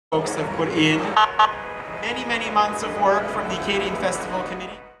Folks have put in many months of work from the Acadian Festival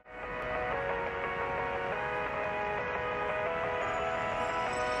Committee.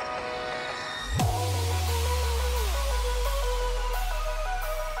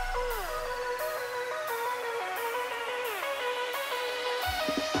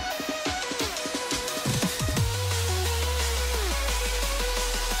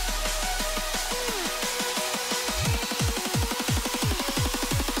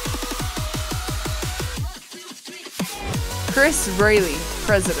 Chris Braley,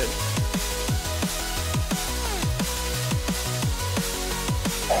 President.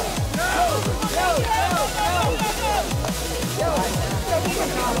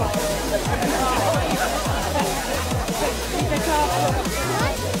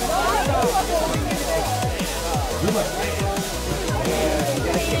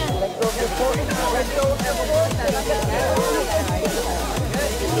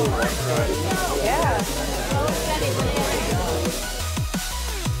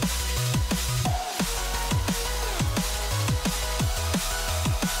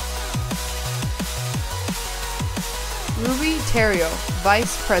 Ruby Terrio,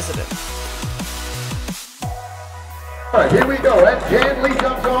 Vice President. All right, here we go. And Jan Lee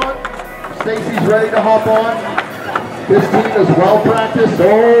comes on. Stacy's ready to hop on. This team is well practiced.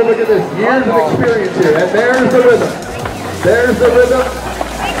 Oh, look at this. Years of experience here. And there's the rhythm. There's the rhythm.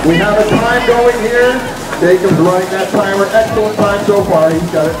 We have a time going here. Jacob's running that timer. Excellent time so far.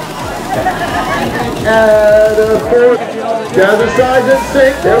 He's got it. And a fourth. Jazzercise in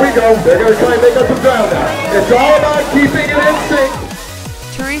sync. There we go. They're going to try and make up some ground now. It's all about keeping it in sync.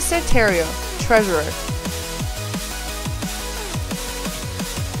 Teresa Terrio, Treasurer.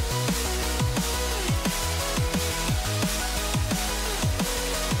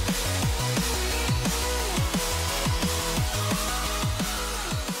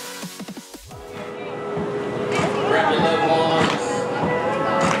 Grab your loved ones,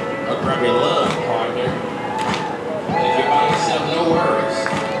 or grab your love partner. If you're by yourself, no worries.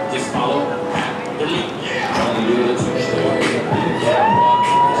 Just follow after me. Don't do the two-story.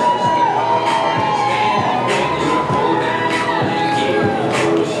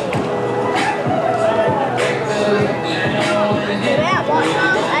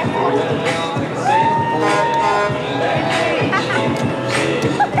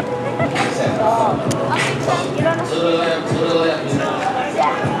 To the left, to the left,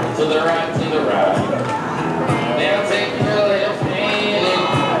 to the right, to the right. Now take your left hand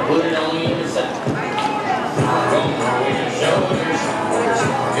and put it on either side. Come with your shoulders,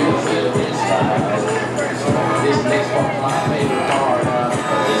 feel this time. This next part's my favorite part.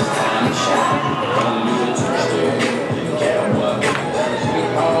 This time to shine. Don't do it too still. Get up,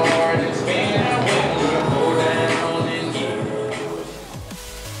 sweet hard and spin out when you go down and get.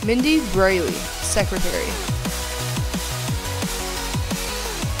 Mindy Braley, Secretary.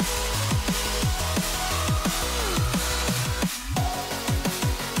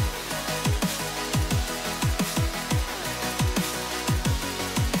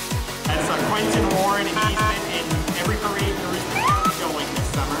 That's a Quentin Warren easement in every parade there is going this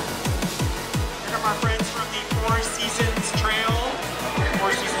summer. Here come our friends from the Four Seasons Trail.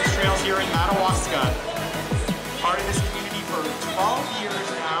 Four Seasons Trails here in Madawaska. Part of this community for 12 years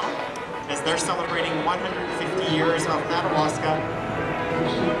now, as they're celebrating 150 years of Madawaska.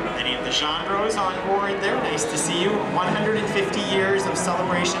 Many of the Gendros on board there, nice to see you. 150 years of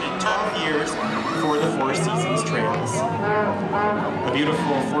celebration and 12 years for the Four Seasons Trails. A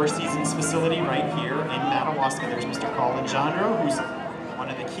beautiful Four Seasons facility right here in Madawaska. There's Mr. Colin Gendro, who's one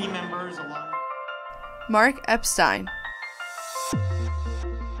of the key members along with Mark Epstein.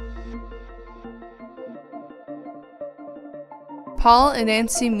 Paul and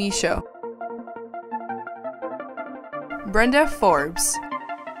Nancy Michaud. Brenda Forbes.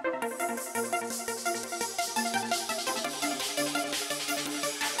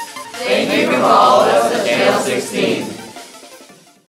 Thank you from all of us at Channel 16.